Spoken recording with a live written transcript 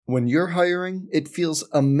When you're hiring, it feels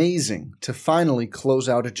amazing to finally close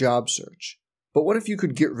out a job search. But what if you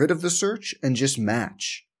could get rid of the search and just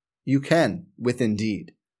match? You can with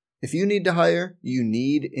Indeed. If you need to hire, you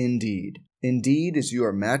need Indeed. Indeed is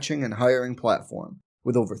your matching and hiring platform.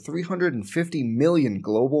 With over 350 million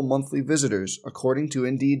global monthly visitors, according to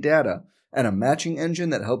Indeed data, and a matching engine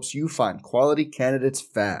that helps you find quality candidates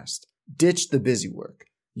fast. Ditch the busy work.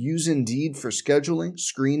 Use Indeed for scheduling,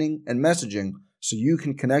 screening, and messaging so you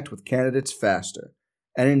can connect with candidates faster.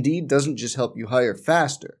 And Indeed doesn't just help you hire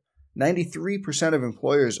faster. 93% of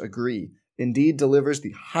employers agree Indeed delivers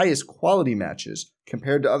the highest quality matches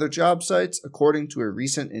compared to other job sites, according to a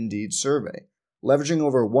recent Indeed survey. Leveraging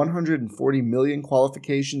over 140 million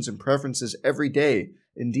qualifications and preferences every day,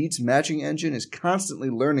 Indeed's matching engine is constantly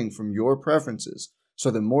learning from your preferences, so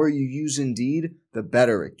the more you use Indeed, the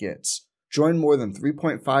better it gets. Join more than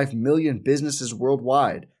 3.5 million businesses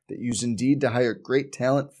worldwide that use Indeed to hire great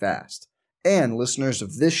talent fast. And listeners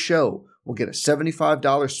of this show will get a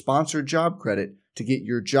 $75 sponsored job credit to get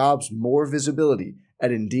your jobs more visibility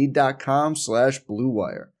at Indeed.com/Blue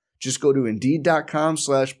Wire. Just go to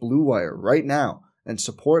Indeed.com/Blue Wire right now and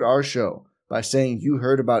support our show by saying you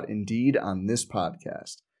heard about Indeed on this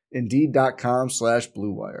podcast.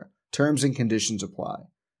 Indeed.com/Blue Wire. Terms and conditions apply.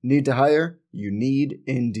 Need to hire? You need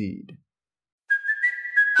Indeed.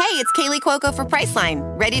 Hey, it's Kaylee Cuoco for Priceline.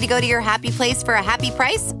 Ready to go to your happy place for a happy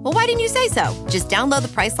price? Well, why didn't you say so? Just download the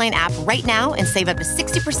Priceline app right now and save up to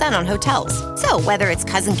 60% on hotels. So whether it's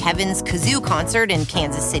Cousin Kevin's Kazoo Concert in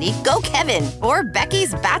Kansas City, go Kevin, or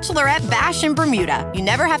Becky's Bachelorette Bash in Bermuda, you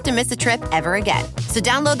never have to miss a trip ever again. So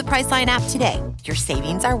download the Priceline app today. Your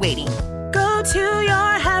savings are waiting. Go to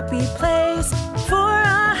your happy place for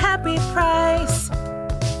a happy price.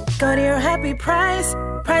 Go to your happy price,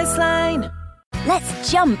 Priceline. Let's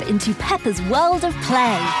jump into Peppa's world of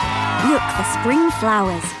play. Look for spring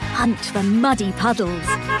flowers, hunt for muddy puddles,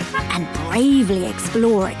 and bravely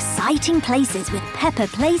explore exciting places with Peppa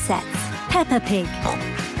playsets. Peppa Pig,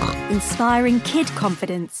 inspiring kid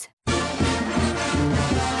confidence.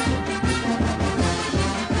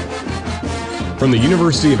 From the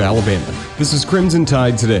University of Alabama, this is Crimson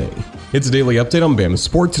Tide Today. It's a daily update on Bama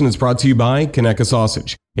sports, and it's brought to you by Conecuh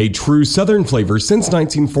Sausage, a true Southern flavor since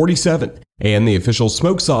 1947, and the official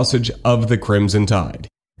smoked sausage of the Crimson Tide.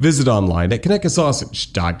 Visit online at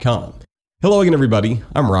ConecuhSausage.com. Hello again, everybody.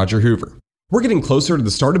 I'm Roger Hoover. We're getting closer to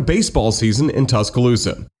the start of baseball season in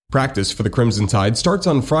Tuscaloosa. Practice for the Crimson Tide starts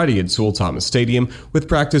on Friday at Sewell Thomas Stadium, with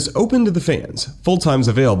practice open to the fans. Full times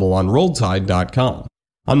available on RolledTide.com.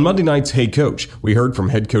 On Monday night's Hey Coach, we heard from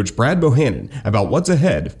head coach Brad Bohannon about what's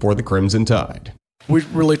ahead for the Crimson Tide. We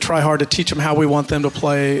really try hard to teach them how we want them to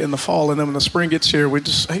play in the fall, and then when the spring gets here, we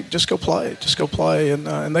just go play,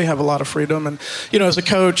 and they have a lot of freedom. And as a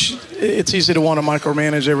coach, it's easy to want to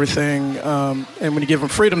micromanage everything, and when you give them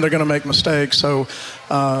freedom, they're going to make mistakes. So,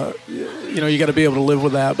 you got to be able to live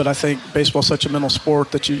with that. But I think baseball's such a mental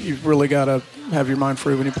sport that you've really got to have your mind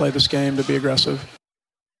free when you play this game to be aggressive.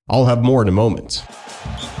 I'll have more in a moment.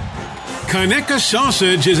 Conecuh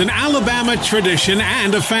Sausage is an Alabama tradition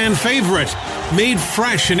and a fan favorite. Made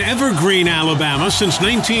fresh in Evergreen, Alabama since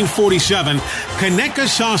 1947, Conecuh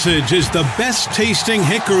Sausage is the best-tasting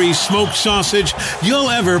hickory smoked sausage you'll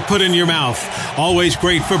ever put in your mouth. Always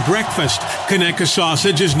great for breakfast, Conecuh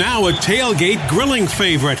Sausage is now a tailgate grilling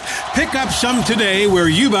favorite. Pick up some today where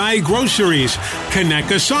you buy groceries.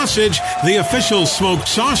 Conecuh Sausage, the official smoked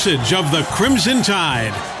sausage of the Crimson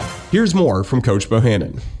Tide. Here's more from Coach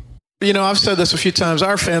Bohannon. I've said this a few times.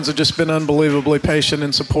 Our fans have just been unbelievably patient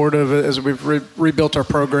and supportive as we've rebuilt our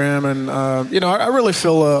program. And, I really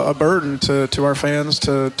feel a burden to our fans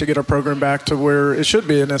to get our program back to where it should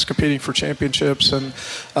be, and that's competing for championships. And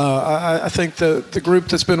I think the group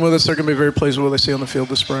that's been with us, they're going to be very pleased with what they see on the field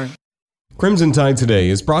this spring. Crimson Tide Today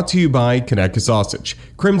is brought to you by Conecuh Sausage.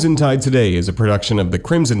 Crimson Tide Today is a production of the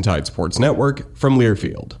Crimson Tide Sports Network from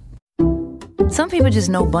Learfield. Some people just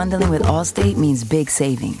know bundling with Allstate means big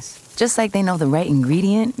savings. Just like they know the right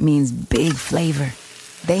ingredient means big flavor.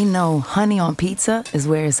 They know honey on pizza is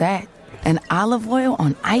where it's at. And olive oil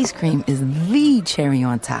on ice cream is the cherry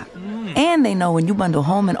on top. And they know when you bundle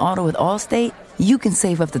home and auto with Allstate, you can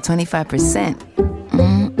save up to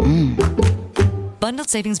 25%. Bundled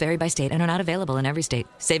savings vary by state and are not available in every state.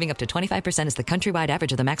 Saving up to 25% is the countrywide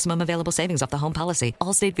average of the maximum available savings off the home policy.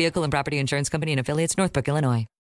 Allstate Vehicle and Property Insurance Company and affiliates, Northbrook, Illinois.